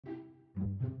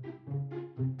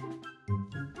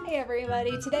Hey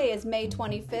everybody, today is May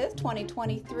 25th,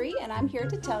 2023, and I'm here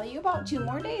to tell you about 2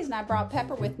 more days, and I brought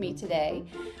Pepper with me today.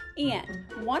 And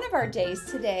one of our days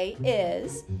today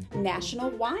is National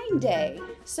Wine Day.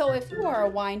 So if you are a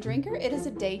wine drinker, it is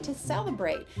a day to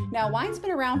celebrate. Now, wine's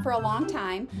been around for a long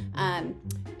time.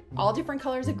 All different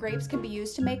colors of grapes can be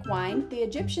used to make wine. The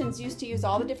Egyptians used to use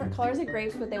all the different colors of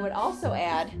grapes, but they would also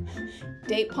add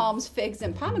date palms, figs,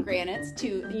 and pomegranates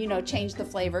to, change the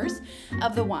flavors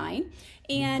of the wine.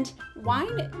 And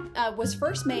wine was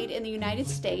first made in the United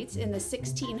States in the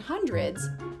 1600s.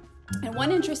 And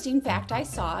one interesting fact I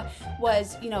saw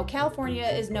was, California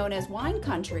is known as wine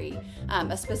country,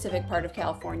 a specific part of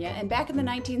California. And back in the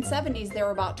 1970s, there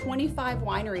were about 25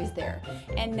 wineries there.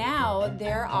 And now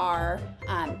there are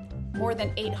more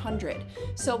than 800.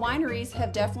 So wineries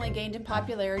have definitely gained in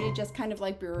popularity, just kind of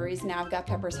like breweries. Now I've got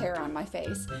Pepper's hair on my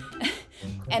face.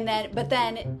 But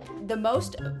then the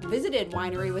most visited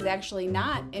winery was actually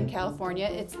not in California.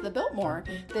 It's the Biltmore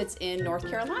that's in North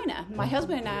Carolina. My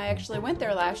husband and I actually went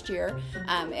there last year,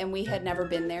 and we had never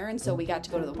been there, and so we got to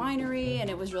go to the winery, and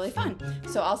it was really fun.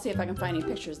 So I'll see if I can find any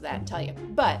pictures of that and tell you.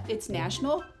 But it's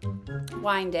National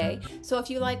Wine Day, so if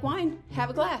you like wine, have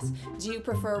a glass. Do you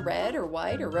prefer red or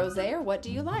white or rosé, or what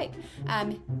do you like?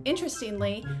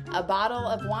 Interestingly, a bottle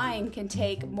of wine can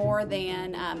take more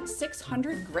than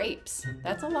 600 grapes.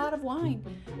 That's a lot of wine,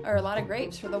 or a lot of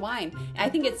grapes for the wine. I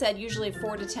think it said usually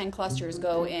 4 to 10 clusters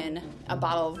go in a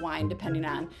bottle of wine, depending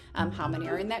on how many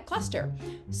are in that cluster.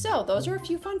 So those are a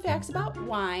few fun facts about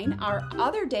wine. Our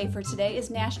other day for today is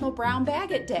National Brown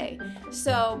Baggot Day.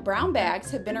 So brown bags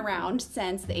have been around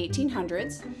since the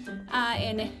 1800s.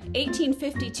 In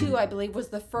 1852, I believe, was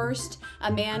the first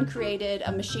a man created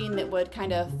a machine that would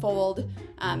kind of fold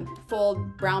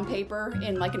brown paper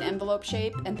in like an envelope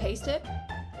shape and paste it.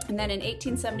 And then in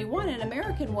 1871, an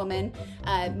American woman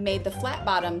made the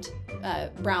flat-bottomed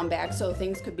brown bag so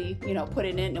things could be, put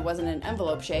in it and it wasn't an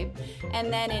envelope shape.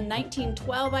 And then in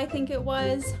 1912, I think it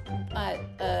was,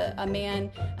 a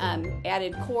man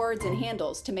added cords and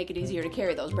handles to make it easier to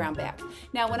carry those brown bags.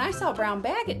 Now, when I saw Brown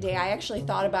Baggot Day, I actually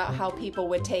thought about how people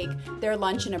would take their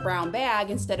lunch in a brown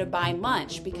bag instead of buying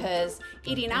lunch, because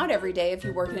eating out every day, if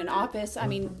you work in an office,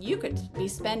 you could be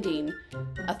spending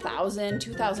 $1,000,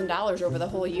 $2,000 over the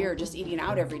whole year just eating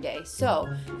out every day.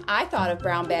 So I thought of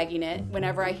brown bagging it.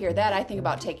 Whenever I hear that, I think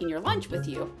about taking your lunch with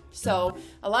you. So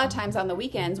a lot of times on the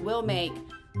weekends, we'll make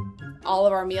all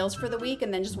of our meals for the week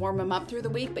and then just warm them up through the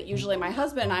week. But usually my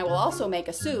husband and I will also make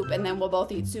a soup, and then we'll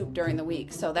both eat soup during the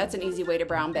week. So that's an easy way to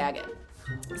brown bag it.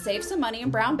 Save some money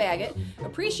and brown bag it.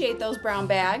 Appreciate those brown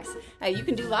bags. You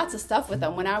can do lots of stuff with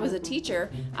them. When I was a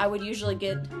teacher, I would usually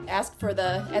ask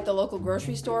at the local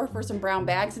grocery store for some brown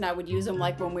bags, and I would use them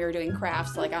like when we were doing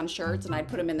crafts, like on shirts, and I'd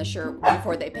put them in the shirt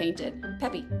before they painted.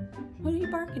 Peppy, what are you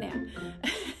barking at?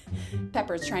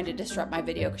 Pepper's trying to disrupt my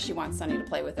video because she wants Sunny to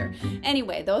play with her.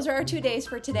 Anyway, those are our 2 days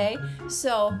for today.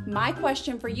 So my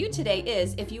question for you today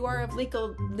is, if you are of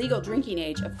legal drinking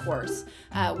age, of course,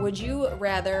 would you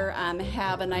rather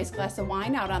have a nice glass of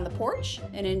wine out on the porch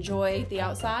and enjoy the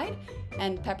outside?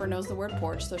 And Pepper knows the word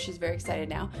porch, so she's very excited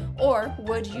now. Or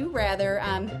would you rather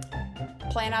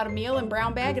plan out a meal and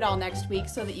brown bag it all next week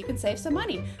so that you can save some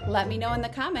money? Let me know in the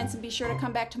comments, and be sure to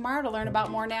come back tomorrow to learn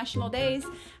about more national days.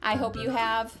 I hope you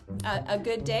have a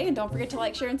good day, and don't forget to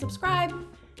like, share, and subscribe.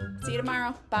 See you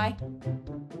tomorrow. Bye.